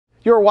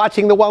You're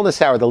watching The Wellness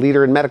Hour, the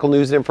leader in medical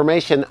news and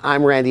information.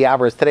 I'm Randy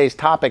Alvarez. Today's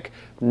topic,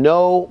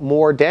 no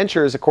more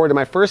dentures. According to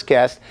my first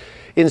guest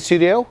in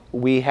studio,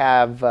 we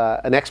have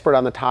an expert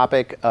on the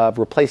topic of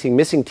replacing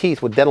missing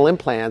teeth with dental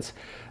implants,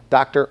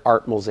 Dr.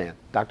 Art Molzan.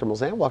 Dr.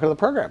 Molzan, welcome to the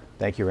program.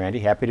 Thank you, Randy.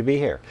 Happy to be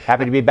here.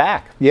 Happy to be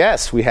back.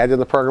 Yes, we had you in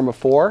the program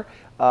before.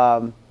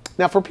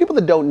 Now, for people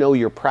that don't know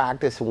your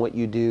practice and what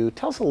you do,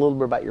 tell us a little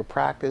bit about your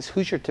practice.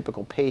 Who's your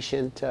typical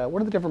patient?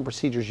 What are the different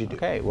procedures you do?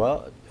 Okay,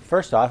 well,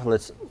 first off,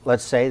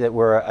 let's say that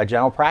we're a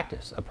general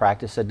practice, a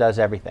practice that does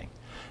everything.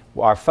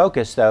 Our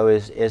focus, though,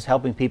 is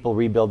helping people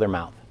rebuild their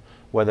mouth,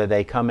 whether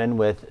they come in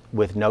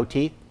with no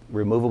teeth,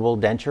 removable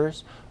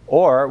dentures,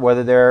 or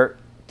whether their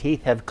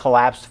teeth have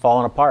collapsed,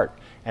 fallen apart,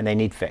 and they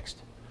need fixed.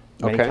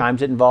 Many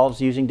times it involves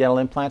using dental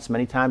implants.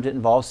 Many times it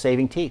involves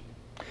saving teeth.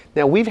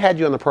 Now, we've had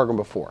you on the program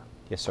before.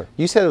 Yes, sir.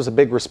 You said it was a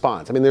big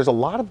response. I mean, there's a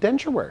lot of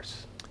denture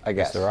wearers, I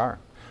guess. Yes, there are.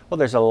 Well,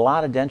 there's a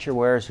lot of denture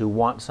wearers who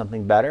want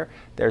something better.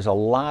 There's a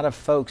lot of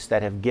folks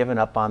that have given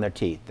up on their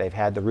teeth. They've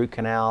had the root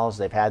canals,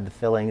 they've had the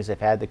fillings, they've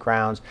had the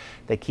crowns.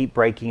 They keep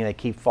breaking, they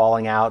keep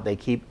falling out, they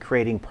keep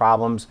creating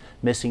problems,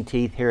 missing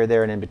teeth here,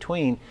 there, and in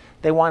between.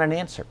 They want an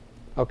answer.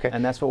 Okay.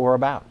 And that's what we're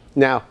about.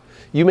 Now,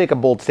 you make a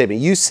bold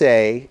statement. You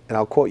say, and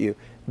I'll quote you,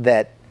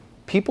 that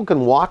people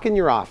can walk in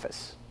your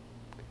office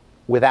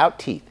without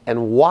teeth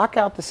and walk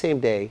out the same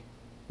day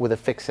with a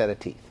fixed set of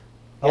teeth.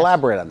 Yes.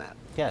 Elaborate on that.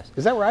 Yes.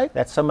 Is that right?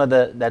 That's some of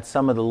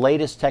the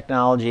latest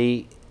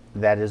technology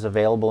that is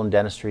available in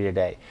dentistry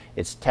today.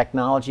 It's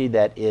technology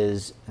that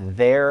is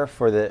there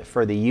for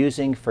the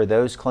using for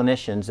those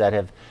clinicians that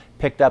have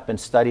picked up and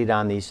studied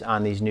on these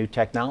new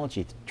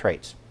technology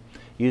traits.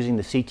 Using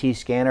the CT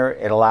scanner,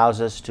 it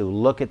allows us to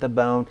look at the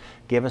bone,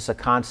 give us a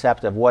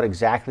concept of what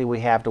exactly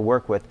we have to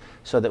work with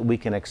so that we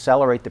can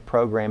accelerate the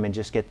program and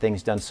just get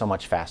things done so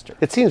much faster.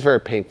 It seems very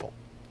painful.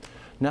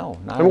 No,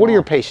 not And at what do all.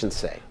 your patients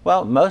say?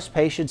 Well, most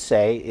patients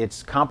say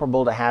it's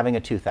comparable to having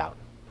a tooth out.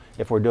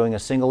 If we're doing a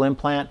single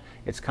implant,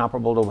 it's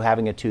comparable to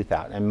having a tooth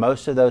out. And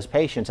most of those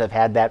patients have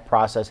had that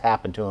process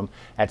happen to them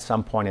at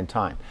some point in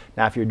time.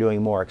 Now, if you're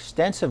doing more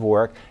extensive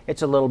work,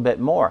 it's a little bit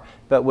more.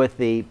 But with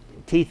the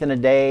teeth in a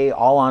day,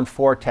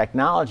 all-on-4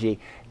 technology,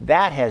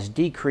 that has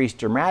decreased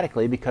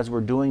dramatically because we're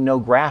doing no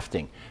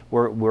grafting.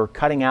 We're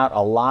cutting out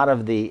a lot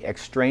of the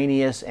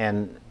extraneous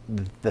and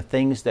the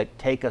things that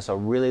take us a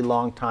really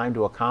long time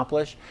to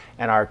accomplish,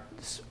 and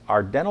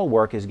our dental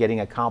work is getting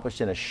accomplished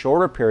in a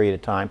shorter period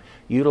of time,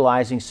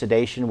 utilizing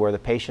sedation where the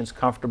patient's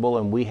comfortable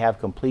and we have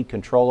complete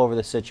control over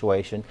the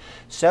situation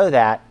so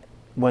that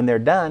when they're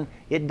done,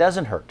 it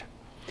doesn't hurt.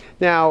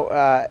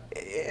 Now,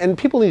 and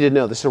people need to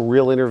know this is a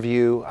real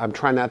interview. I'm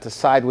trying not to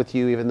side with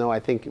you, even though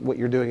I think what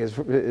you're doing is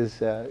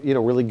you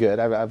know, really good.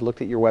 I've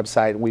looked at your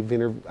website.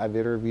 I've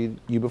interviewed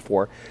you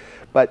before,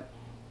 but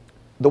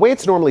the way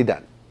it's normally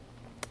done,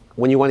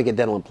 when you want to get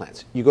dental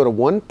implants, you go to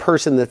one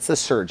person that's the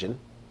surgeon.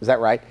 Is that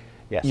right?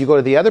 Yes. You go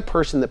to the other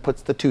person that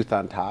puts the tooth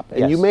on top,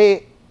 and Yes. you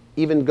may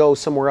even go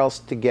somewhere else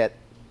to get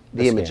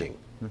the scan. imaging.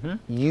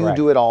 You Correct.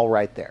 do it all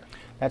right there.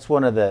 That's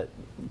one of the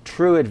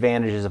true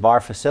advantages of our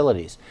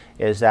facilities,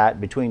 is that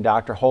between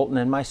Dr. Holtan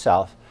and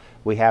myself,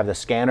 we have the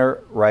scanner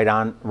right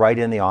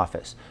in the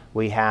office.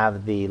 We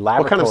have the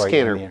laboratory. What kind of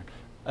scanner?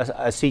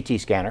 A CT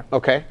scanner.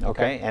 Okay.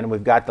 Okay. And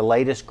we've got the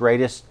latest,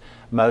 greatest,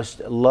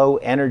 most low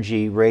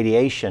energy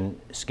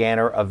radiation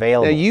scanner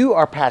available. Now, you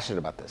are passionate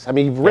about this. I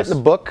mean, you've written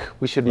a book,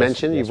 we should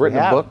mention. You've written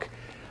a book.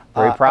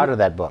 Very proud of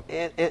that book.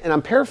 And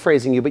I'm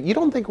paraphrasing you, but you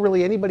don't think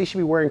really anybody should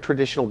be wearing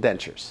traditional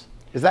dentures.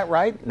 Is that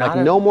right? Not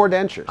like no more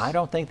dentures? I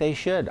don't think they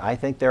should. I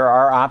think there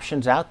are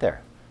options out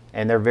there,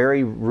 and they're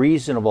very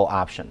reasonable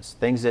options.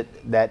 Things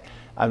that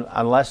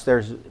unless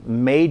there's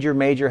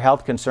major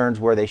health concerns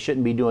where they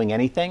shouldn't be doing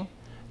anything,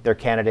 they're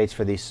candidates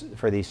for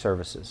these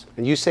services.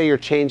 And you say you're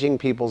changing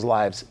people's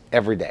lives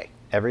every day.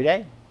 Every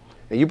day.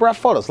 Now, you brought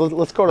photos.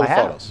 Let's go to the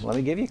photos. Let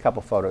me give you a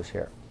couple photos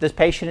here. This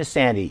patient is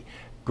Sandy,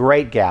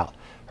 great gal.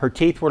 Her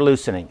teeth were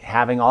loosening,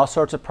 having all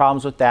sorts of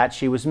problems with that.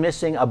 She was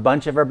missing a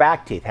bunch of her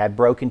back teeth, had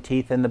broken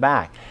teeth in the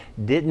back.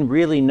 Didn't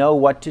really know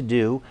what to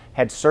do,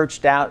 had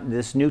searched out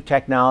this new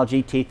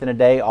technology, teeth in a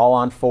day,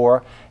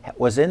 all-on-4,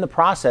 was in the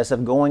process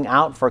of going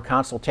out for a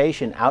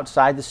consultation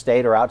outside the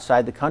state or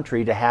outside the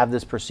country to have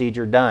this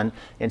procedure done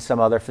in some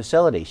other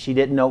facility. She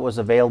didn't know it was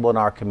available in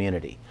our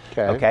community.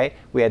 Okay?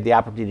 We had the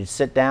opportunity to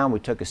sit down, we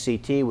took a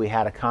CT, we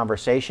had a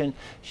conversation.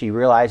 She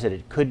realized that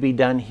it could be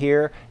done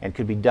here and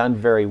could be done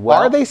very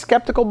well. Are they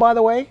skeptical, by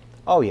the way?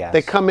 Oh, yes.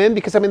 They come in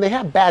because, I mean, they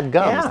have bad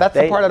gums. Yeah, that's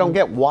the part I don't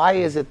get. Why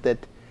is it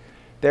that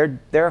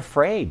they're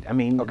afraid? I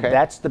mean,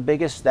 that's the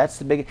biggest.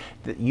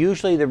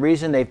 Usually the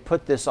reason they've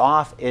put this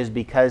off is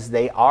because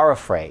they are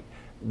afraid.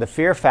 The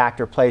fear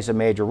factor plays a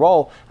major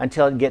role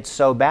until it gets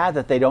so bad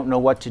that they don't know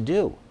what to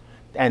do,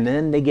 and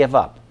then they give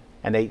up,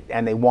 and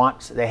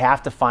they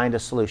have to find a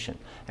solution.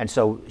 And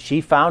so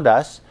she found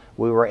us.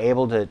 We were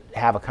able to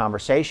have a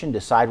conversation,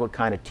 decide what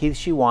kind of teeth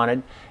she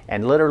wanted,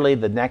 and literally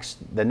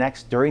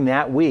during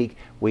that week,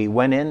 we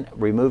went in,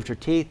 removed her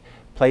teeth,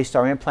 placed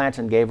our implants,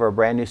 and gave her a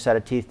brand new set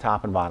of teeth,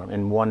 top and bottom,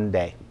 in one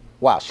day.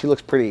 Wow, she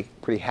looks pretty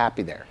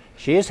happy there.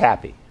 She is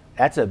happy.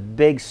 That's a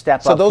big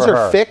step So up those for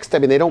are her. fixed? I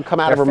mean, they don't come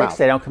out of her They're fixed, mouth?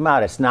 they don't come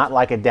out. It's not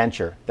like a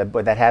denture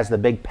that has the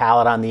big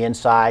palate on the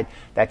inside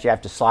that you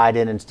have to slide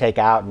in and take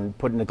out and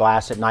put in the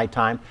glass at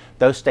nighttime.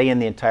 Those stay in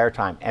the entire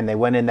time, and they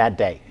went in that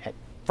day.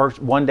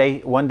 First, one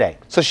day.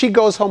 So she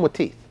goes home with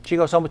teeth? She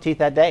goes home with teeth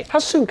that day. How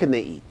soon can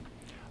they eat?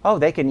 Oh,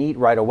 they can eat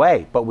right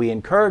away, but we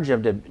encourage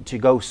them to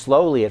go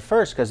slowly at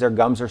first because their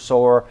gums are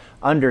sore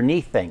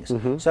underneath things.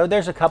 So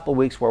there's a couple of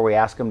weeks where we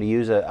ask them to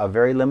use a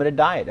very limited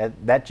diet.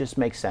 That just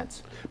makes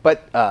sense.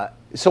 But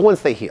so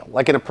once they heal,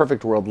 like in a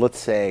perfect world, let's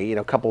say, you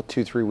know, a couple,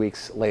 2-3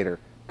 weeks later,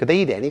 could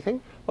they eat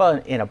anything?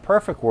 Well, in a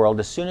perfect world,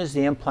 as soon as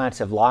the implants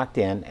have locked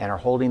in and are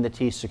holding the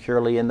teeth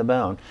securely in the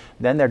bone,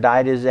 then their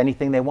diet is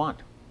anything they want.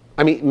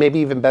 I mean, maybe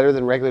even better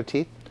than regular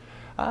teeth?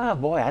 Ah,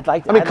 boy, I'd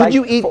like to. I mean, could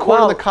you eat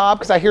corn on the cob?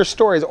 Because I hear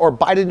stories, or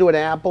bite into an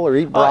apple, or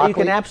eat broccoli. You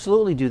can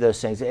absolutely do those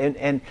things.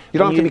 And you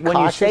don't have to be when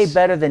cautious. you say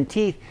better than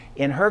teeth,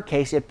 in her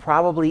case, it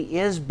probably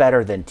is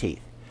better than teeth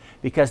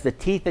because the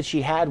teeth that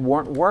she had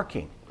weren't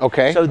working.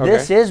 Okay. So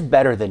this is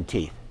better than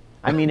teeth.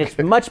 I mean, it's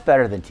much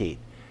better than teeth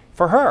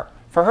for her.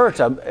 For her, it's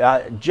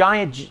a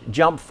giant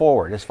jump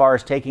forward as far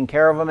as taking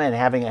care of them and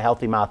having a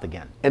healthy mouth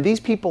again. And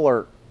these people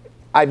are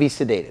IV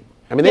sedated.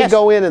 I mean, they Yes.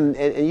 go in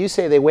and you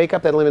say they wake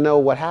up, they don't even know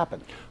what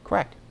happened.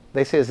 Correct.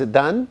 They say, is it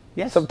done?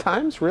 Yes.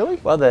 Sometimes, really?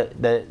 Well,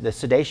 the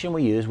sedation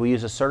we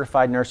use a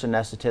certified nurse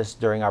anesthetist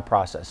during our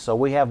process. So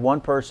we have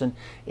one person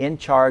in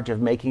charge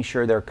of making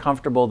sure they're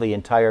comfortable the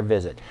entire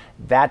visit.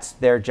 That's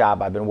their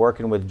job. I've been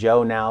working with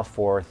Joe now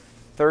for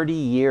 30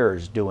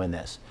 years doing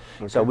this.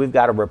 Okay. So we've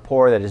got a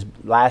rapport that has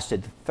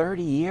lasted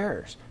 30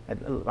 years.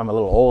 I'm a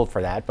little old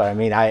for that, but I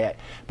mean,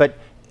 but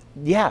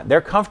yeah,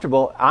 they're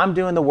comfortable. I'm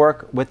doing the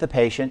work with the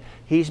patient.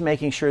 He's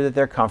making sure that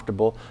they're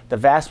comfortable. The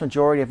vast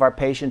majority of our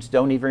patients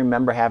don't even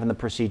remember having the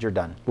procedure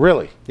done.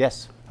 Really?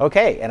 Yes.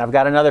 Okay, and I've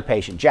got another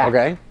patient, Jack.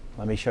 Okay.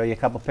 Let me show you a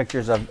couple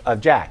pictures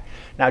of Jack.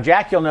 Now,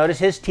 Jack, you'll notice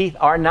his teeth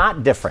are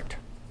not different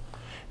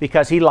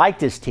because he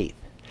liked his teeth.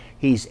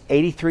 He's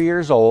 83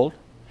 years old.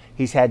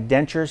 He's had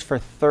dentures for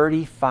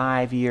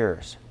 35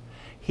 years.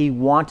 He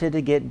wanted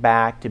to get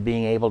back to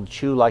being able to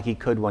chew like he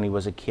could when he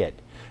was a kid.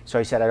 So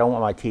he said, I don't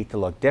want my teeth to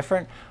look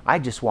different. I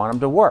just want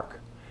them to work.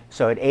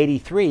 So at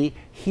 83,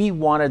 he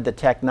wanted the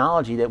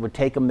technology that would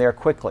take him there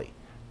quickly.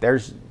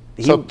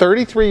 So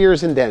 33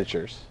 years in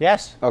dentures.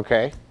 Yes.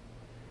 Okay.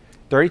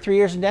 33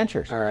 years in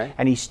dentures. All right.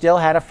 And he still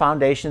had a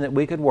foundation that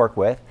we could work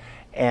with.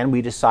 And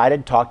we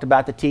decided, talked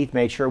about the teeth,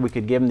 made sure we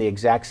could give him the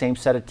exact same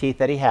set of teeth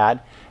that he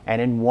had.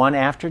 And in one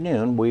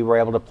afternoon, we were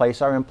able to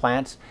place our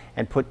implants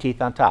and put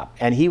teeth on top.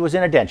 And he was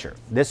in a denture.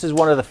 This is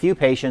one of the few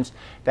patients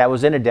that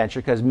was in a denture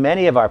because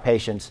many of our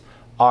patients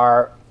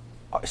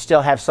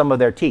still have some of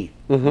their teeth.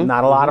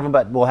 Not a lot of them,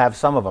 but we'll have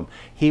some of them.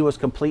 He was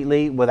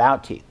completely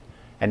without teeth.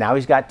 And now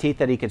he's got teeth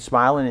that he could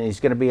smile in and he's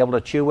going to be able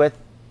to chew with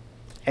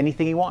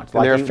anything he wants,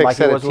 like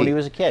he was when he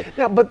was a kid.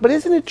 Now, but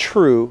isn't it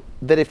true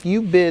that if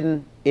you've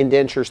been in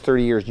dentures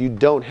 30 years, you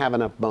don't have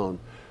enough bone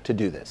to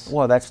do this?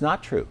 Well, that's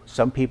not true.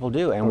 Some people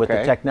do. And with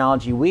the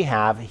technology we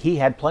have, he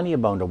had plenty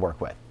of bone to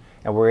work with.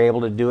 And we're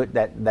able to do it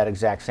that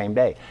exact same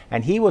day.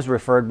 And he was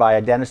referred by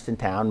a dentist in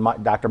town,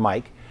 Dr.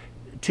 Mike,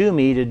 to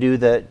me to do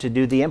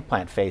the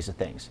implant phase of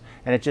things.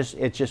 And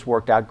it just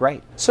worked out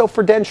great. So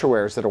for denture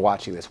wearers that are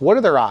watching this, what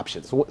are their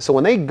options? So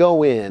when they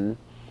go in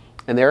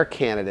and they're a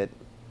candidate,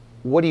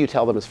 what do you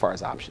tell them as far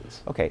as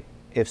options? Okay,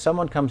 if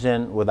someone comes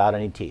in without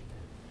any teeth,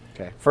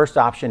 okay, first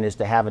option is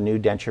to have a new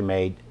denture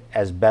made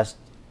as best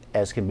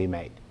as can be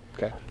made.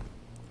 Okay.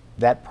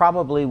 That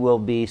probably will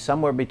be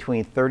somewhere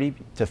between 30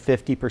 to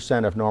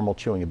 50% of normal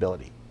chewing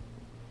ability.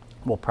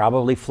 Will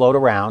probably float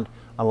around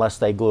unless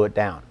they glue it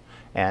down.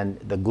 And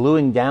the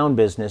gluing down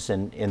business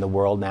in the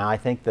world now, I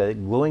think the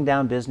gluing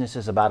down business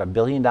is about $1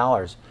 billion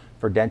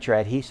for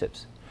denture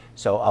adhesives.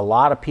 So a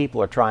lot of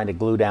people are trying to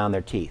glue down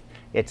their teeth.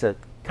 It's a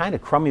kind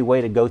of crummy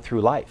way to go through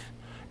life.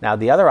 Now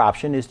the other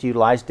option is to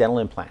utilize dental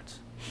implants.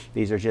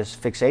 These are just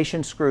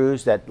fixation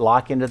screws that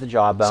lock into the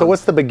jawbone. So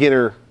what's the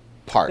beginner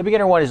part? The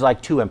beginner one is like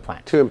 2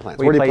 implants. 2 implants.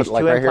 Where Where do you you place put,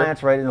 like, two right here?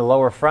 implants right in the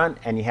lower front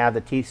and you have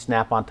the teeth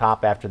snap on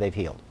top after they've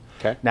healed.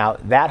 Okay. Now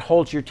that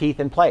holds your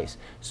teeth in place,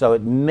 so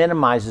it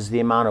minimizes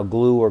the amount of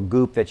glue or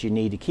goop that you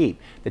need to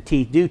keep. The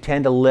teeth do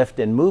tend to lift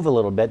and move a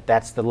little bit.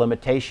 That's the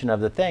limitation of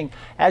the thing,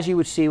 as you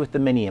would see with the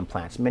mini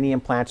implants. Mini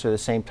implants are the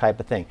same type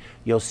of thing.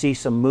 You'll see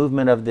some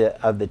movement of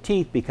the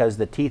teeth because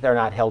the teeth are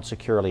not held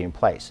securely in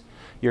place.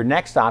 Your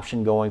next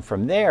option going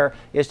from there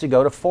is to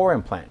go to 4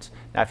 implants.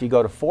 Now if you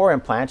go to 4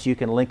 implants, you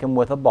can link them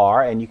with a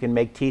bar and you can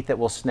make teeth that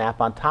will snap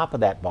on top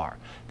of that bar.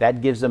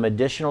 That gives them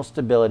additional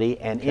stability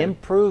and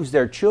improves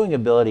their chewing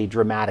ability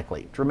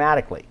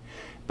dramatically.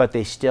 But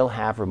they still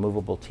have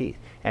removable teeth.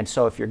 And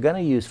so if you're going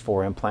to use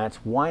 4 implants,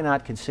 why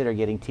not consider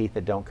getting teeth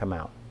that don't come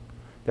out?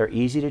 They're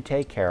easy to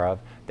take care of.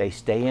 They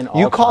stay in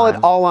all You call time.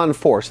 it all on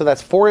 4. So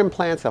that's 4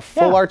 implants, a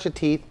full arch of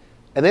teeth,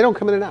 and they don't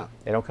come in and out.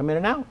 They don't come in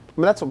and out. I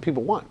mean, that's what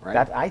people want,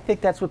 right? I think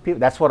that's what people.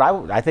 That's what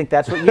I think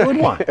that's what you would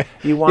want.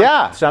 You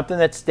want something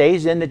that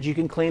stays in, that you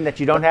can clean, that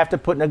you don't have to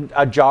put in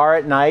a jar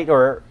at night,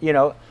 or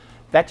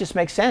that just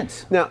makes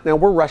sense. Now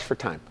we're rushed for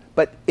time.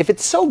 But if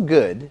it's so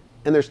good,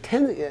 and there's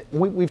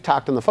we've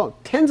talked on the phone,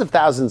 tens of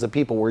thousands of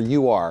people where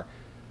you are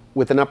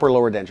with an upper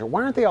lower denture.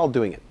 Why aren't they all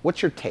doing it?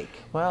 What's your take?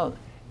 Well,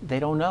 they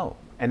don't know.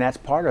 And that's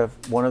part of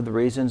one of the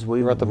reasons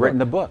we've wrote the written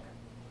the book.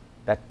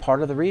 That's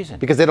part of the reason.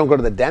 Because they don't go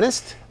to the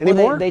dentist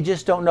anymore? Well, they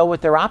just don't know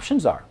what their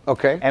options are.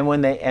 Okay.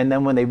 And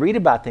then when they read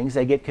about things,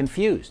 they get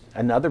confused.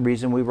 Another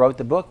reason we wrote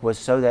the book was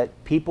so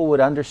that people would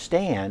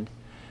understand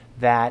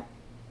that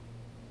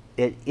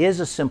it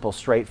is a simple,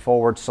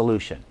 straightforward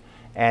solution.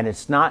 And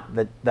it's not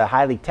the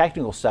highly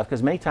technical stuff,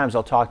 because many times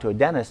I'll talk to a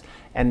dentist,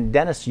 and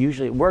dentists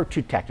usually, we're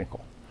too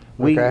technical.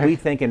 We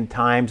think in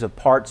times of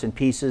parts and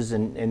pieces,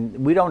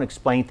 and we don't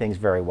explain things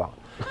very well.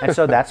 And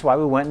so that's why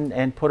we went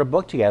and put a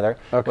book together,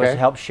 was to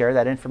help share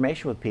that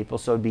information with people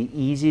so it'd be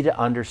easy to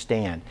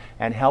understand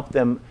and help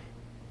them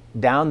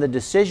down the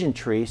decision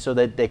tree so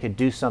that they could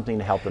do something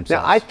to help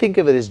themselves. Now, I think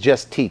of it as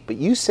just teeth, but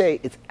you say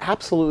it's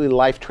absolutely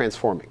life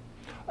transforming.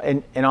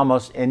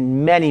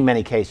 In many,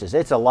 many cases.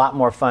 It's a lot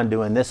more fun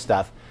doing this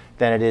stuff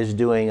than it is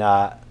doing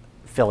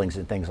fillings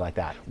and things like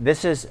that.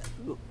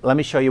 Let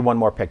me show you one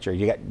more picture. Do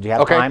you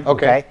have time?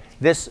 Okay.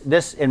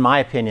 This, in my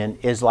opinion,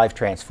 is life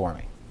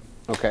transforming.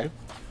 Okay.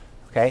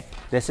 Okay.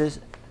 This is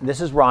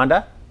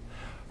Rhonda.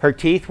 Her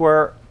teeth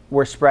were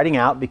spreading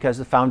out because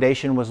the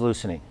foundation was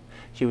loosening.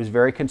 She was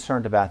very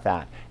concerned about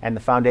that, and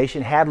the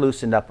foundation had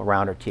loosened up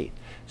around her teeth.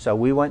 So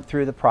we went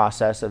through the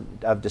process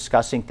of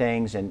discussing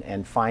things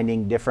and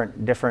finding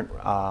different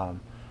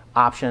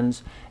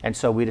options, and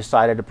so we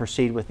decided to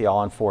proceed with the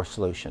all-on-4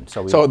 solution.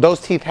 So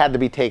those teeth had to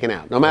be taken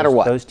out, no matter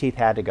what? Those teeth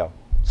had to go.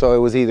 So it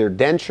was either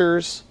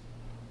dentures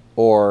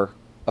or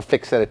a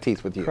fixed set of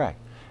teeth with you? Correct.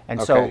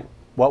 And so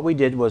what we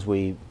did was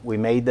we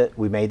made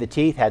the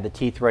teeth, had the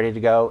teeth ready to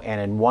go, and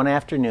in one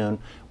afternoon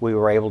we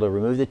were able to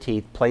remove the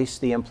teeth, place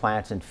the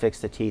implants, and fix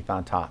the teeth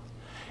on top.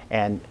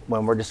 And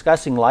when we're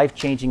discussing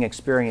life-changing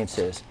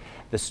experiences,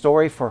 the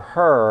story for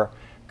her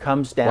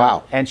comes down.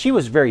 Wow. And she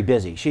was very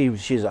busy.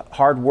 She's a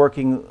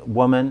hard-working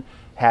woman,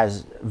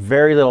 has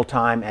very little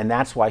time, and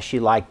that's why she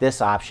liked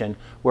this option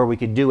where we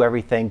could do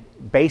everything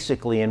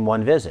basically in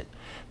one visit.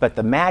 But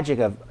the magic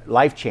of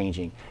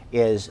life-changing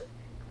is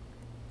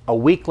a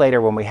week later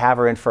when we have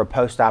her in for a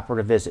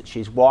post-operative visit,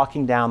 she's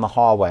walking down the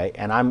hallway,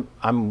 and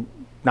I'm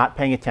not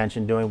paying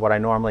attention, doing what I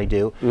normally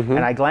do, and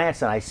I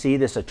glance and I see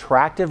this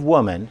attractive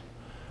woman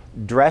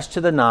dressed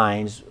to the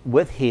nines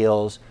with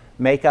heels,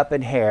 makeup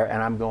and hair,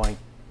 and I'm going,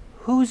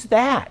 who's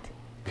that?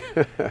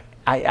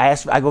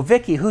 I go,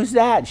 Vicki, who's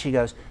that? And she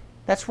goes,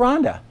 that's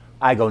Rhonda.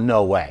 I go,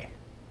 no way.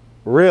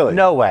 Really?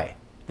 No way.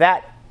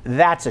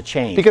 That's a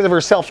change. Because of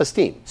her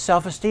self-esteem?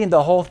 Self-esteem,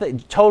 the whole thing.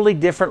 Totally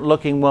different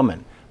looking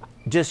woman.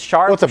 Just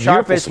sharp, well, it's a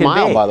sharp beautiful as can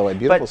smile, be. by the way.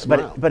 Beautiful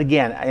smile. But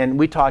again, and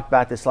we talked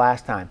about this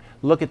last time,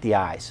 look at the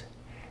eyes.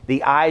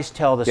 The eyes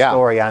tell the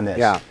story on this.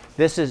 Yeah.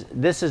 This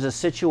is a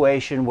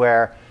situation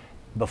where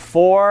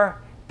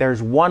before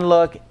there's one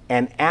look,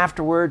 and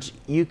afterwards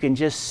you can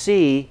just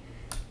see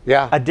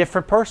a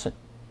different person.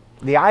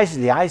 The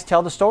eyes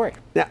tell the story.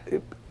 Now,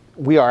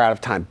 we are out of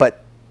time,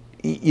 but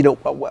you know,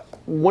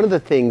 one of the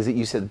things that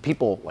you said,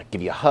 people like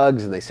give you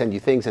hugs and they send you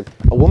things, and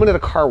a woman at a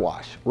car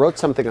wash wrote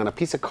something on a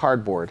piece of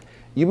cardboard.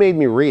 You made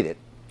me read it.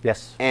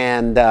 Yes.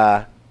 And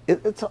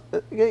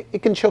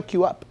it can choke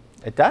you up.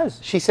 It does.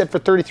 She said for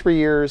 33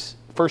 years,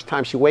 first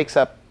time she wakes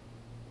up,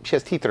 she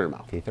has teeth in her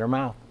mouth. Teeth in her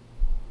mouth.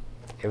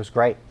 It was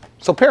great.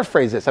 So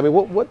paraphrase this. I mean,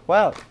 what?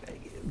 Well,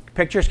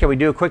 pictures. Can we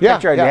do a quick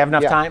picture? Do you have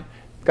enough time?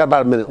 Got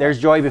about a minute. There's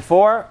joy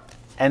before,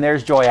 and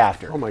there's joy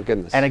after. Oh my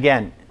goodness. And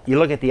again, you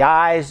look at the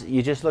eyes.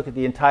 You just look at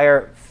the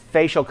entire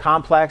facial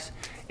complex.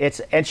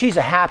 And she's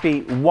a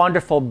happy,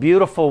 wonderful,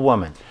 beautiful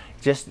woman.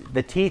 Just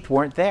the teeth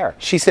weren't there.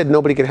 She said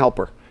nobody could help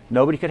her.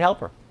 Nobody could help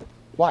her.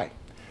 Why?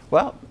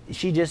 Well,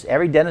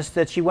 every dentist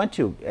that she went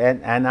to,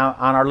 and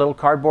on our little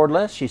cardboard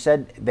list,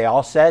 they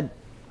all said,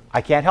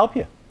 I can't help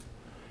you.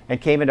 And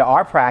came into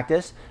our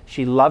practice.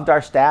 She loved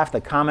our staff.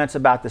 The comments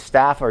about the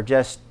staff are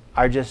just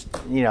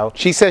you know.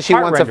 She says she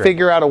wants to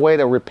figure out a way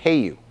to repay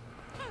you.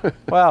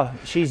 Well,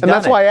 she's and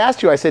done that's why I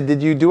asked you. I said,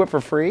 did you do it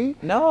for free?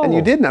 No. And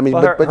you didn't. I mean,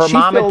 well, but her she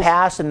mom feels... had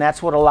passed, and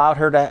that's what allowed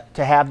her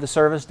to have the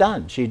service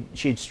done.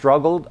 She'd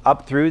struggled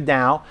up through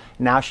now.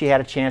 Now she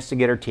had a chance to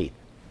get her teeth.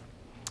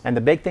 And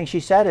the big thing she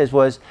said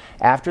was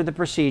after the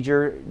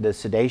procedure, the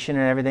sedation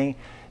and everything,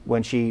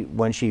 when she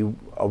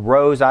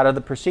arose out of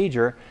the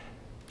procedure,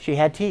 she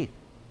had teeth.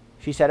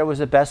 She said it was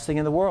the best thing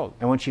in the world.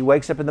 And when she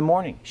wakes up in the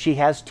morning, she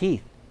has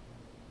teeth.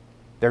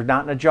 They're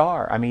not in a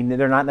jar. I mean,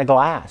 they're not in a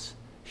glass.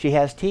 She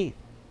has teeth.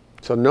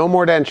 So no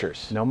more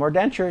dentures. No more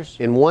dentures.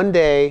 In one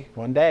day.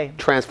 One day.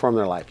 Transform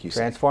their life, you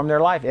say. Transform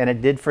their life, and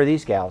it did for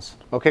these gals.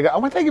 Okay, I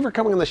want to thank you for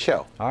coming on the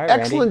show. All right,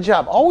 excellent Randy.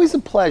 job. Always a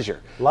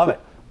pleasure. Love it.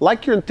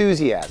 Like your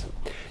enthusiasm.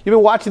 You've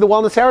been watching The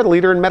Wellness Hour, the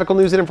leader in medical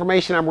news and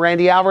information. I'm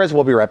Randy Alvarez.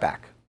 We'll be right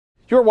back.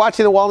 You're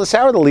watching The Wellness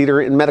Hour, the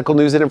leader in medical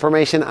news and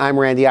information. I'm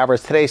Randy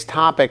Alvarez. Today's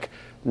topic,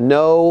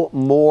 no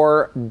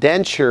more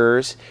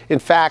dentures. In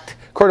fact,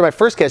 according to my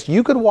first guest,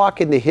 you could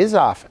walk into his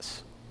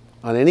office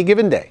on any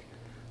given day,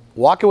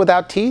 walk in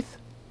without teeth,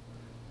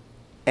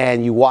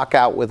 and you walk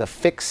out with a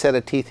fixed set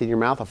of teeth in your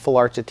mouth, a full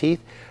arch of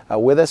teeth.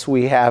 With us,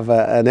 we have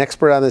an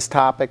expert on this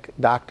topic,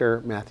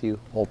 Dr. Matthew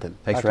Holtan.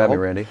 Thanks for having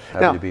me, Randy.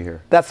 Happy to be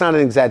here. That's not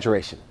an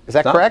exaggeration. Is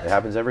that correct? It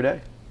happens every day.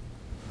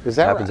 Is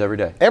that It happens every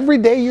day. Every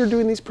day you're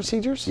doing these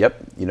procedures? Yep.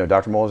 You know,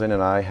 Dr. Molzan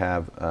and I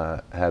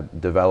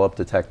have developed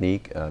a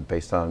technique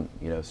based on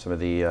some of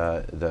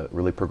the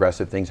really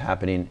progressive things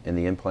happening in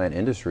the implant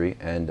industry,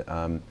 and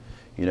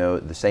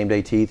the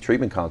same-day teeth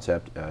treatment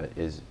concept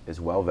is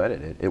well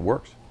vetted. It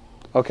works.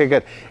 Okay,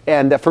 good.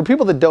 And for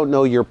people that don't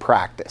know your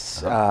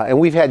practice, and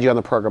we've had you on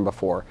the program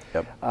before,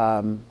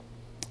 Yep.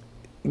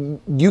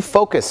 You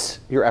focus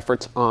your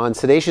efforts on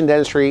sedation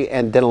dentistry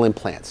and dental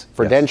implants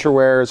for Yes. denture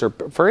wearers or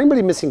for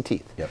anybody missing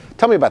teeth. Yep.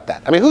 Tell me about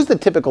that. I mean, who's the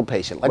typical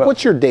patient? Like,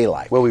 what's your day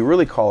like? Well, we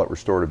really call it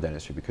restorative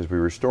dentistry because we're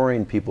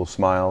restoring people's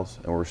smiles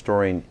and we're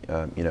restoring,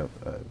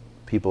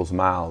 people's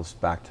mouths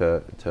back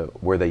to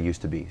where they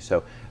used to be.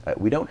 So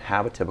we don't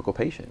have a typical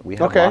patient. We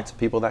have lots of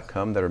people that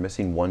come that are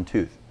missing one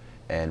tooth.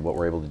 And what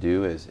we're able to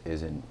do is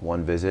in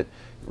one visit,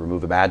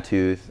 remove a bad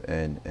tooth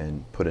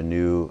and put a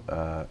new,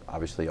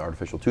 obviously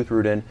artificial tooth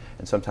root in,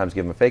 and sometimes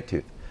give them a fake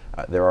tooth.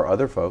 There are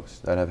other folks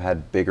that have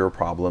had bigger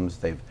problems.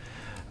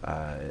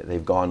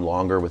 They've gone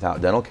longer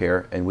without dental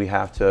care, and we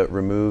have to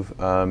remove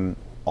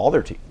all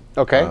their teeth.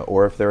 Okay.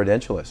 Or if they're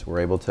edentulous, we're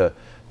able to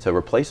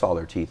replace all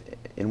their teeth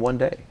in one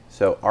day.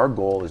 So our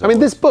goal is. I mean,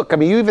 this book. I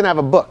mean, you even have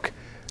a book.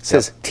 It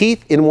says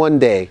Teeth in One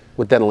Day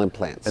with Dental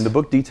Implants. And the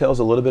book details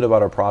a little bit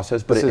about our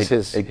process, but it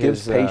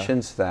gives his,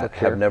 patients that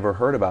have never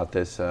heard about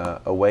this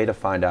a way to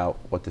find out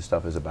what this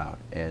stuff is about.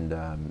 And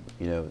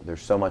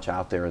there's so much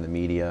out there in the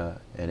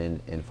media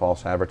and in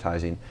false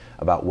advertising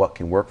about what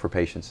can work for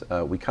patients.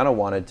 We kind of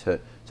wanted to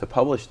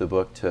publish the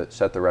book to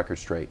set the record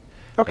straight.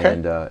 Okay.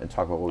 And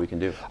talk about what we can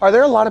do. Are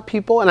there a lot of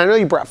people, and I know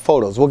you brought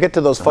photos, we'll get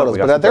to those photos,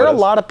 but are there a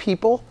lot of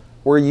people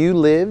where you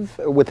live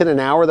within an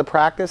hour of the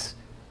practice?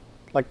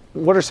 Like,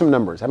 what are some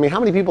numbers? I mean, how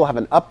many people have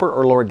an upper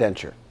or lower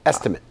denture?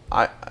 Estimate.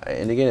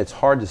 And again, it's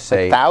hard to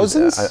say. Like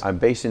thousands? I'm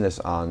basing this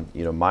on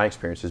my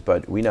experiences,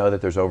 but we know that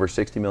there's over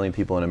 60 million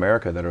people in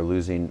America that are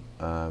losing,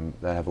 that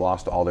have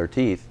lost all their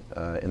teeth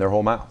in their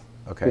whole mouth.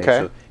 Okay.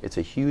 So it's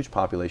a huge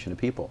population of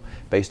people.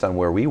 Based on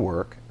where we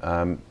work,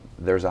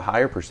 there's a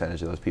higher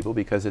percentage of those people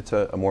because it's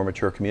a more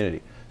mature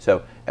community.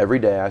 So every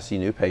day I see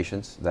new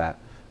patients that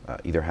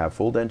either have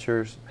full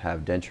dentures, have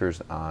dentures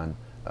on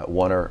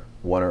one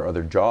or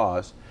other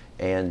jaws,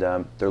 and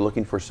they're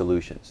looking for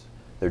solutions.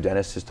 Their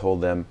dentist has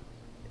told them,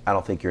 I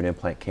don't think you're an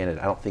implant candidate.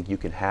 I don't think you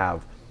can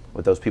have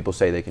what those people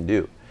say they can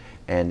do.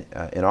 And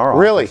in our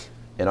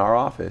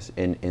office,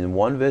 in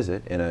one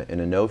visit, in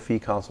a no-fee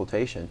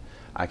consultation,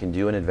 I can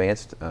do an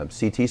advanced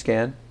CT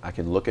scan. I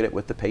can look at it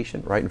with the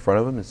patient right in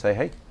front of them and say,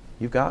 hey,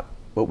 you've got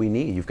what we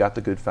need. You've got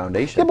the good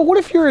foundation. Yeah, but what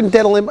if you're in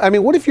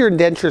what if you're in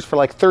dentures for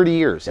like 30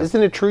 years? Yeah.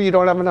 Isn't it true you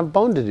don't have enough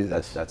bone to do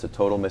this? That's a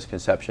total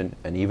misconception,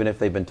 and even if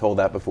they've been told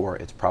that before,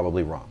 it's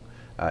probably wrong.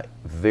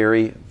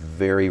 Very,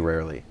 very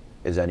rarely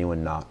is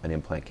anyone not an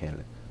implant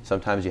candidate.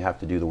 Sometimes you have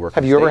to do the work.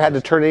 Have you ever had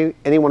to turn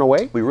anyone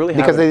away? We really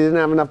haven't. Because they didn't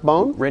have enough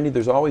bone? Randy,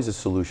 there's always a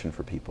solution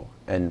for people.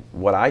 And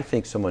what I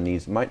think someone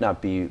needs might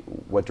not be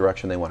what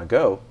direction they want to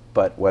go,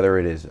 but whether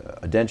it is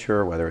a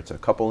denture, whether it's a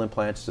couple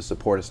implants to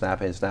support a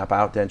snap-in,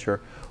 snap-out denture,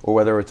 or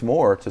whether it's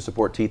more to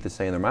support teeth that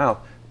stay in their mouth,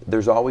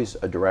 there's always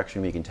a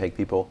direction we can take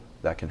people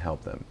that can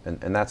help them.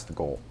 And that's the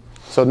goal.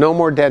 So no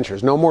more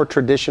dentures, no more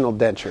traditional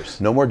dentures.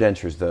 No more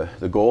dentures.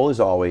 The goal is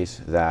always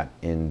that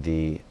in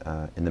the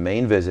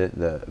main visit,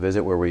 the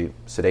visit where we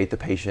sedate the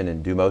patient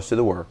and do most of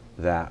the work,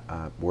 that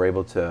we're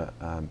able to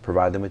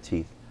provide them with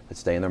teeth that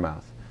stay in their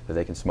mouth, that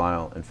they can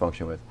smile and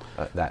function with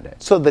that day.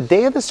 So the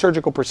day of the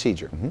surgical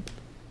procedure,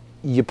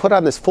 you put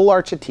on this full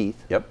arch of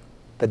teeth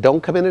that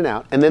don't come in and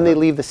out, and then they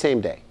leave the same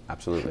day.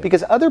 Absolutely.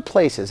 Because other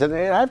places, and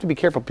I have to be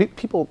careful,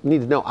 people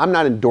need to know, I'm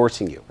not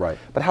endorsing you. Right.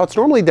 But how it's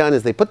normally done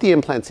is they put the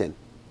implants in,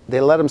 they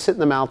let them sit in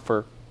the mouth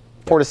for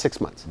 4 to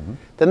 6 months.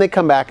 Then they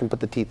come back and put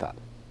the teeth on.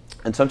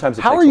 And sometimes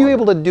it How takes are you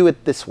longer. able to do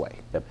it this way?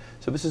 Yep.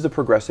 So this is a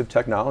progressive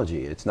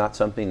technology. It's not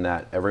something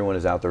that everyone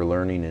is out there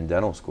learning in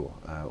dental school.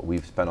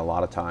 We've spent a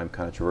lot of time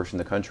kind of traversing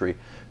the country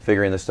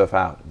figuring this stuff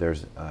out.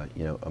 There's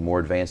a more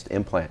advanced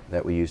implant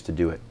that we use to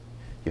do it.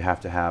 You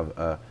have to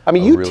have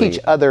you teach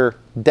other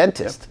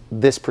dentists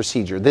this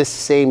procedure, this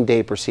same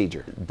day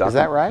procedure. Is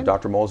that right?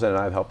 Dr. Molzan and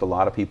I have helped a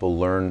lot of people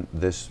learn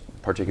this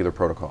particular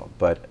protocol,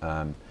 but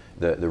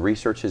the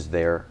research is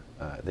there.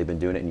 They've been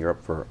doing it in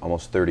Europe for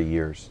almost 30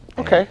 years.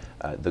 Okay.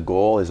 And, the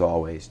goal is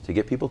always to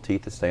get people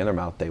teeth that stay in their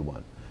mouth day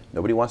one.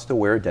 Nobody wants to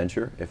wear a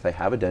denture. If they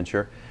have a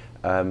denture,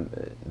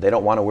 they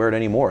don't want to wear it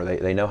anymore.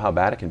 They know how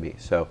bad it can be.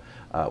 So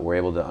we're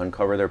able to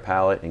uncover their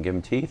palate and give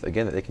them teeth,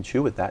 again, that they can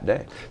chew with that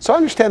day. So I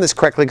understand this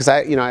correctly because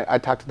I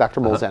talked to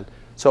Dr. Molzan.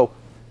 So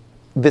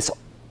this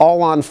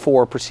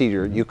all-on-4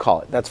 procedure, you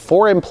call it, that's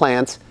 4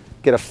 implants,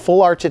 get a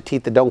full arch of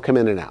teeth that don't come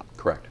in and out.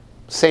 Correct.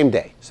 Same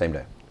day. Same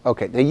day.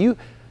 Okay. Now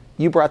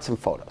you brought some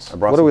photos. I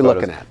brought what some are we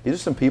photos. looking at? These are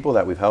some people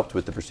that we've helped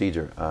with the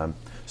procedure.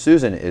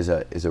 Susan is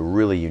a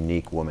really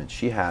unique woman.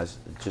 She has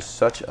just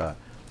such a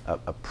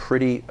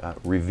pretty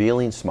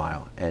revealing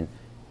smile, and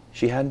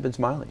She hadn't been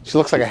smiling. She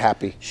looks like a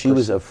happy She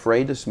was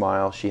afraid to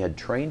smile. She had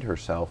trained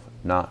herself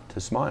not to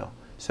smile.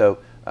 So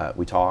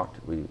we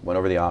talked, we went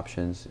over the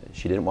options.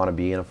 She didn't want to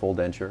be in a full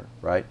denture,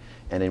 right?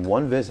 And in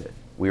one visit,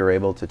 we were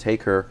able to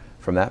take her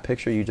from that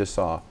picture you just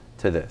saw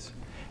to this.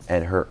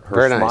 And her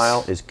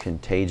smile is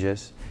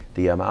contagious.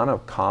 The amount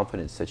of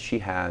confidence that she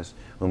has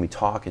when we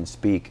talk and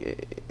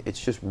speak, it's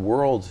just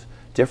worlds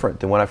different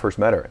than when I first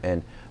met her.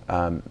 And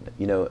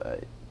you know,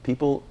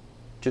 people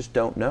just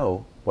don't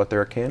know what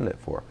they're a candidate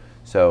for.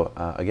 So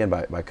again,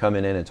 by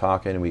coming in and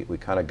talking, we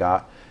kind of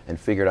got and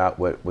figured out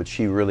what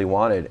she really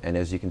wanted. And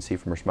as you can see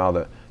from her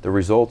smile, the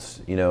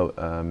results, you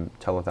know,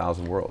 tell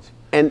 1,000 worlds.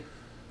 And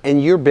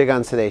you're big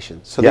on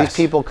sedation. So Yes. these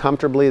people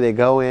comfortably, they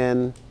go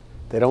in,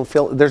 they don't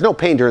feel, there's no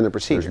pain during the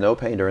procedure. There's no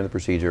pain during the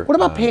procedure. What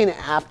about pain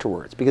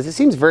afterwards? Because it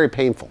seems very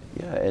painful.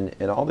 Yeah,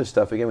 and all this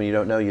stuff, again, when you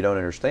don't know, you don't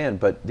understand.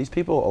 But these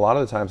people, a lot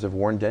of the times, have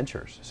worn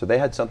dentures. So they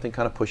had something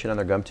kind of pushing on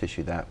their gum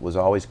tissue that was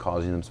always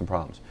causing them some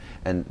problems.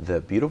 And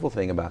the beautiful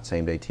thing about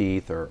same-day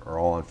teeth or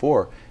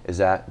all-on-4 is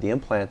that the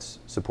implants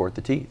support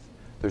the teeth.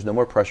 There's no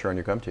more pressure on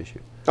your gum tissue.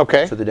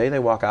 Okay. So the day they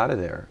walk out of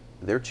there,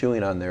 they're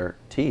chewing on their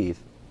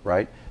teeth,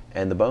 right?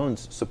 And the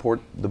bones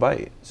support the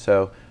bite.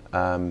 So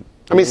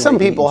I mean, some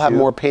people have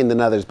more pain than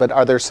others, but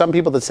are there some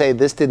people that say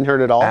this didn't hurt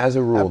at all? As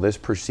a rule, this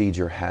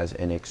procedure has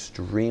an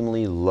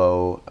extremely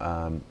low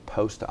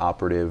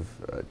post-operative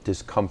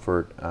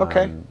discomfort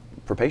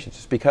for patients,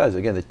 just because,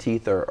 again, the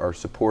teeth are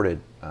supported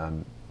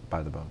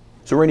by the bone.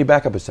 So Randy,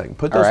 back up a second.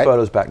 Put those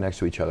photos back next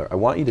to each other. I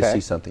want you to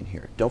see something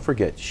here. Don't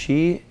forget,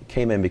 she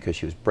came in because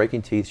she was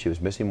breaking teeth, she was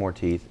missing more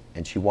teeth,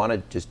 and she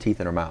wanted just teeth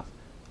in her mouth.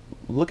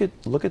 Look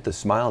at the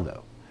smile,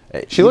 though.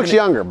 She looks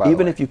younger, by the way.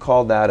 Even if you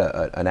call that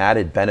an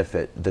added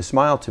benefit, the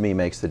smile to me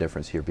makes the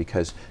difference here,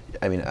 because,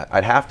 I mean,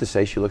 I'd have to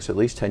say she looks at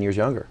least 10 years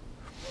younger.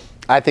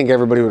 I think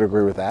everybody would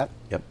agree with that.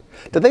 Yep.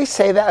 Did they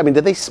say that? I mean,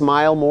 did they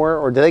smile more,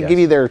 or do they give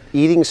you their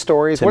eating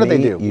stories? What do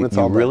they do? You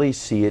really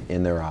see it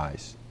in their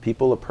eyes.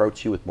 People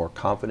approach you with more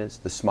confidence.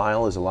 The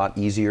smile is a lot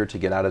easier to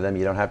get out of them.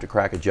 You don't have to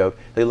crack a joke.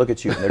 They look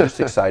at you and they're just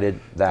excited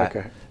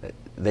that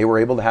they were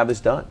able to have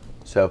this done.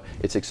 So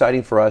it's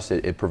exciting for us.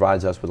 It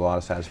provides us with a lot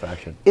of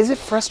satisfaction. Is it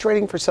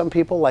frustrating for some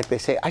people, like they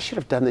say, I should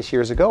have done this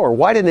years ago, or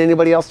why didn't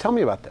anybody else tell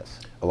me about this?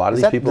 A lot of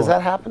these people, does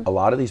that happen? A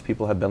lot of these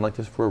people have been like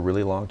this for a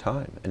really long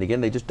time. And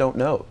again, they just don't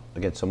know.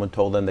 Again, someone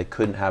told them they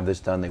couldn't have this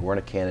done. They weren't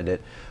a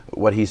candidate.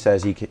 What he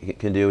says he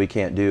can do, he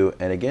can't do.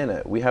 And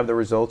again, we have the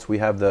results. We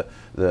have the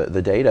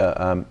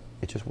data.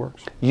 It just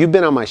works. You've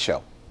been on my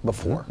show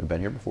before. I've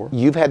been here before.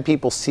 You've had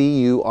people see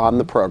you on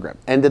the program.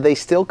 And do they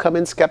still come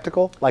in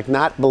skeptical, like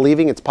not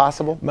believing it's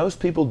possible?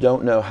 Most people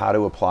don't know how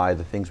to apply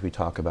the things we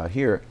talk about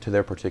here to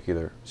their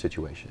particular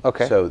situation.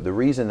 Okay. So the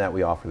reason that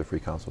we offer the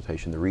free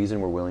consultation, the reason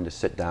we're willing to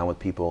sit down with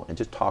people and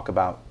just talk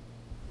about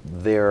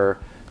their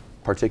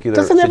particular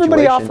situation. Doesn't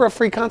everybody offer a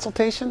free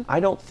consultation? I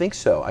don't think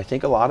so. I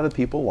think a lot of the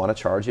people want to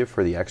charge you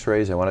for the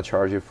x-rays, they want to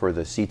charge you for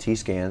the CT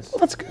scans. Well,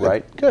 that's good.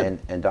 Right? Good.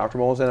 And Dr.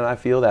 Molzan and I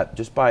feel that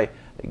just by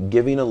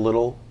giving a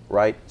little,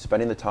 right,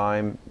 spending the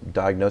time,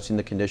 diagnosing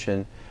the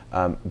condition,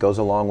 goes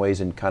a long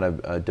ways in kind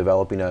of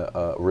developing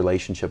a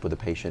relationship with the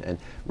patient. And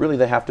really,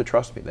 they have to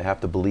trust me. They have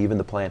to believe in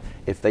the plan.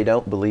 If they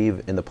don't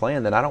believe in the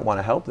plan, then I don't want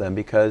to help them,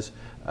 because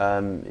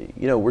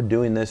you know, we're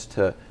doing this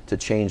to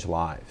change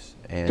lives.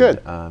 And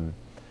good.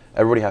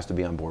 Everybody has to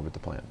be on board with the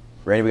plan.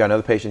 Randy, we got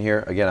another patient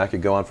here. Again, I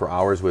could go on for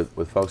hours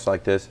with folks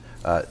like this.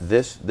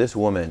 This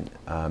woman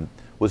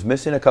was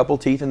missing a couple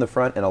teeth in the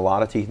front and a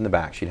lot of teeth in the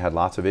back. She'd had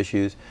lots of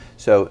issues.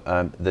 So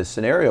the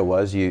scenario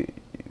was you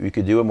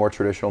could do a more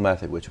traditional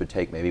method, which would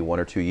take maybe 1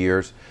 or 2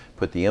 years,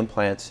 put the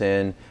implants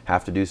in,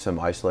 have to do some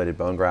isolated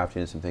bone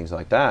grafting and some things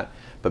like that.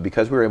 But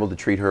because we were able to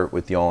treat her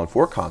with the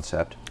all-in-4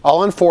 concept.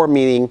 All-in-4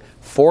 meaning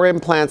 4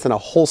 implants and a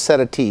whole set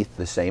of teeth.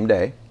 The same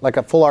day. Like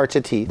a full arch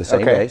of teeth. The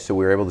same day. So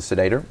we were able to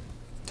sedate her,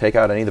 take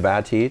out any of the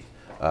bad teeth,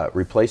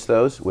 replace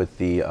those with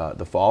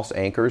the false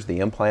anchors, the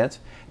implants.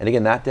 And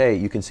again, that day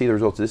you can see the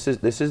results. This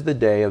is the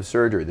day of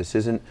surgery. This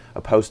isn't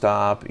a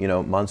post-op, you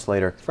know, months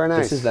later. Very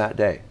nice. This is that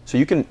day. So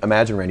you can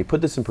imagine, Randy, put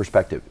this in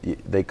perspective.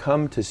 They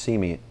come to see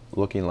me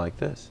looking like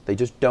this. They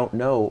just don't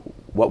know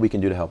what we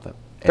can do to help them.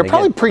 They're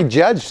probably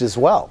prejudged as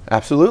well.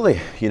 Absolutely.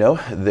 You know,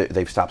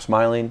 they've stopped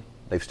smiling.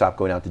 They've stopped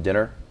going out to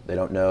dinner. They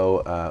don't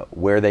know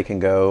where they can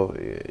go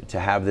to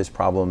have this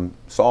problem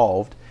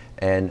solved.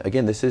 And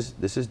again, this is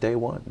day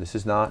one. This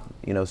is not,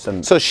 you know,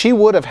 some. So she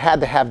would have had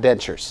to have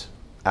dentures.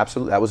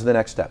 Absolutely, that was the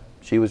next step.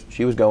 She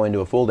was going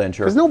to a full denture.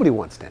 Because nobody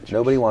wants dentures.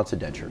 Nobody wants a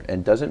denture,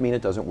 and doesn't mean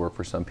it doesn't work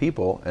for some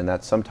people. And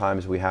that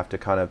sometimes we have to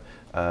kind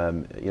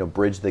of, you know,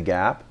 bridge the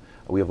gap.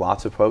 We have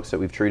lots of folks that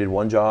we've treated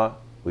one jaw,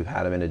 we've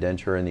had them in a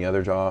denture in the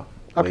other jaw,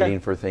 waiting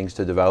for things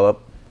to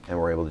develop, and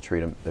we're able to treat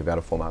them. They've got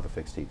a full mouth of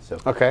fixed teeth. So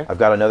I've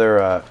got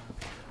another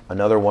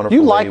wonderful.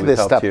 You like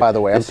this stuff, by the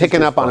way. I'm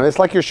picking up on it. It's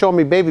like you're showing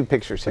me baby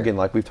pictures here. Again,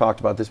 like we've talked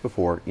about this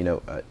before, you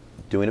know,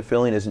 doing a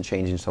filling isn't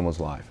changing someone's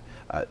life.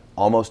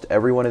 Almost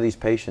every one of these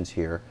patients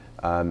here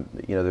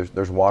You know,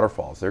 there's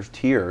waterfalls, there's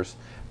tears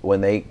when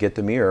they get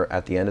the mirror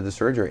at the end of the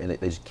surgery, and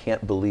they just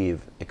can't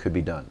believe it could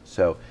be done.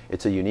 So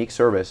it's a unique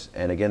service,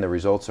 and again, the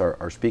results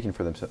are speaking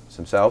for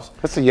themselves.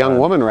 That's a young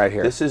woman right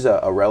here. This is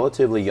a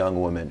relatively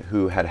young woman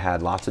who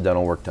had lots of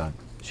dental work done.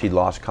 She'd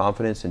lost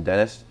confidence in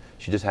dentists.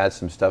 She just had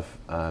some stuff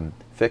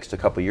fixed a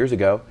couple years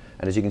ago,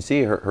 and as you can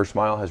see, her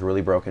smile has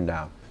really broken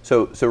down.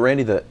 So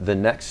Randy, the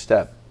next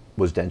step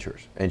was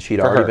dentures, and she'd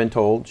already been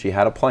told she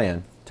had a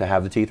plan to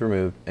have the teeth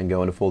removed and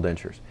go into full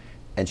dentures.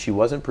 And she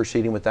wasn't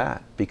proceeding with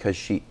that because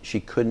she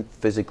couldn't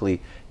physically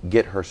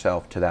get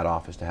herself to that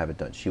office to have it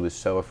done. She was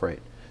so afraid.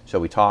 So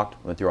we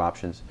talked, went through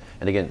options,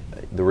 and again,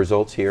 the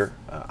results here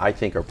I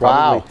think are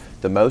probably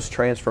the most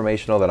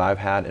transformational that I've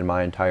had in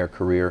my entire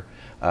career.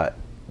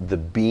 The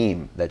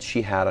beam that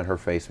she had on her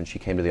face when she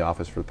came to the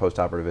office for the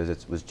post-operative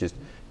visits was just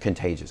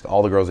contagious.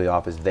 All the girls in the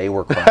office, they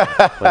were crying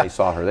when they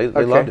saw her.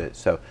 They loved it.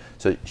 So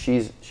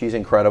she's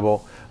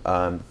incredible.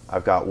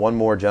 I've got one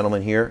more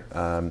gentleman here.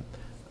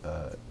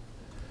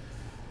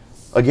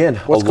 Again,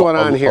 what's going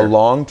on here? A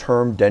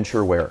long-term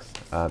denture wear.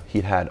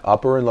 He'd had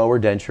upper and lower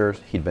dentures.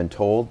 He'd been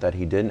told that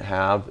he didn't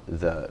have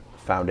the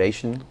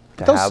foundation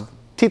to Those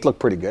teeth look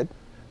pretty good.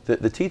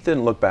 The teeth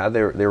didn't look bad.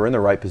 They were in the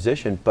right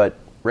position, but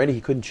Randy,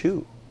 he couldn't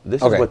chew.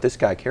 This is what this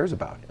guy cares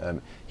about.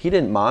 He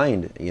didn't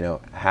mind, you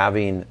know,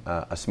 having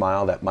a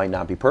smile that might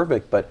not be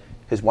perfect, but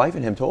his wife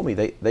and him told me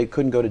they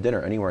couldn't go to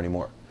dinner anywhere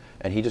anymore,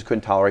 and he just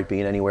couldn't tolerate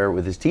being anywhere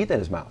with his teeth in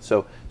his mouth.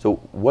 So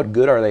what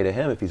good are they to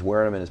him if he's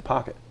wearing them in his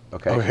pocket?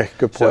 Okay,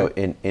 good point.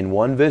 So in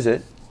one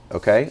visit,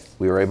 okay,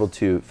 we were able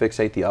to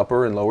fixate the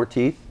upper and lower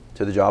teeth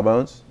to the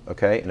jawbones,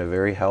 okay, in a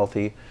very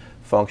healthy,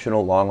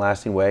 functional,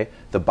 long-lasting way.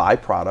 The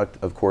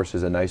byproduct, of course,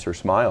 is a nicer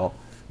smile.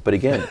 But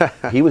again,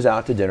 he was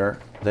out to dinner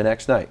the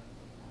next night.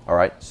 All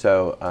right,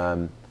 so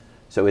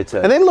it's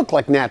a... And they look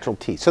like natural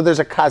teeth, so there's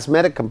a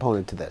cosmetic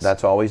component to this.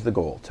 That's always the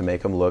goal, to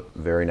make them look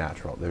very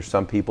natural. There's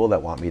some people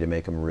that want me to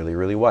make them really,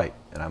 really white,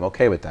 and I'm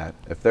okay with that,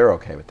 if they're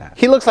okay with that.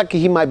 He looks like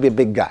he might be a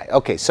big guy.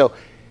 Okay, so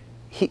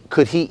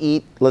could he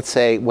eat, let's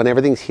say, when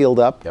everything's healed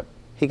up,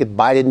 he could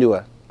bite into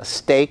a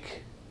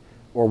steak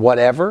or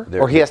whatever,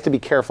 or he has to be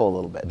careful a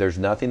little bit? There's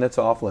nothing that's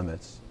off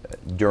limits.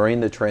 During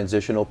the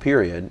transitional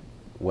period,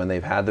 when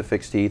they've had the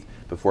fixed teeth,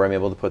 before I'm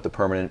able to put the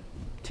permanent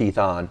teeth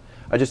on,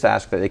 I just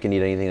ask that they can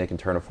eat anything. They can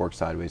turn a fork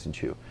sideways and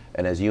chew.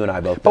 And as you and I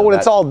both know, but when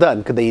it's all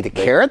done, could they eat a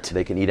carrot?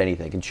 They can eat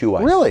anything. They can chew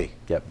ice. Really?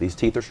 Yep. These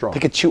teeth are strong.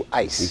 They could chew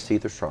ice. These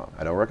teeth are strong.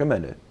 I don't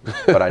recommend it,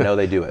 but I know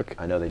they do it.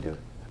 I know they do it.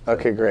 So.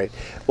 Okay, great.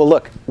 Well,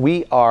 look,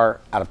 we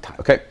are out of time.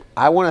 Okay.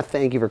 I want to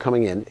thank you for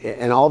coming in.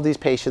 And all of these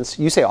patients,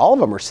 you say all of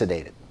them are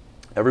sedated.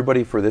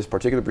 Everybody, for this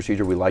particular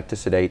procedure, we like to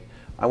sedate.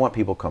 I want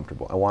people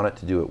comfortable. I want it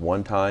to do it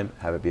one time,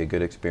 have it be a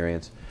good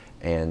experience,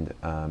 and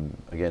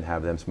again,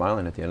 have them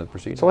smiling at the end of the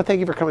procedure. So I thank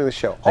you for coming to the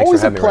show. Thanks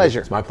Always for a having pleasure.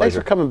 Me, it's my pleasure.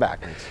 Thanks for coming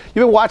back. Thanks.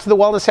 You've been watching The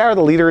Wellness Hour,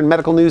 the leader in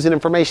medical news and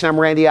information. I'm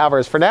Randy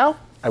Alvarez. For now,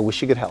 I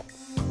wish you good health.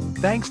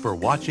 Thanks for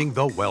watching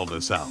The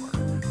Wellness Hour,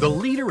 the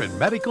leader in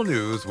medical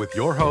news with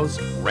your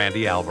host,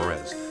 Randy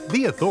Alvarez,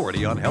 the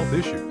authority on health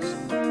issues.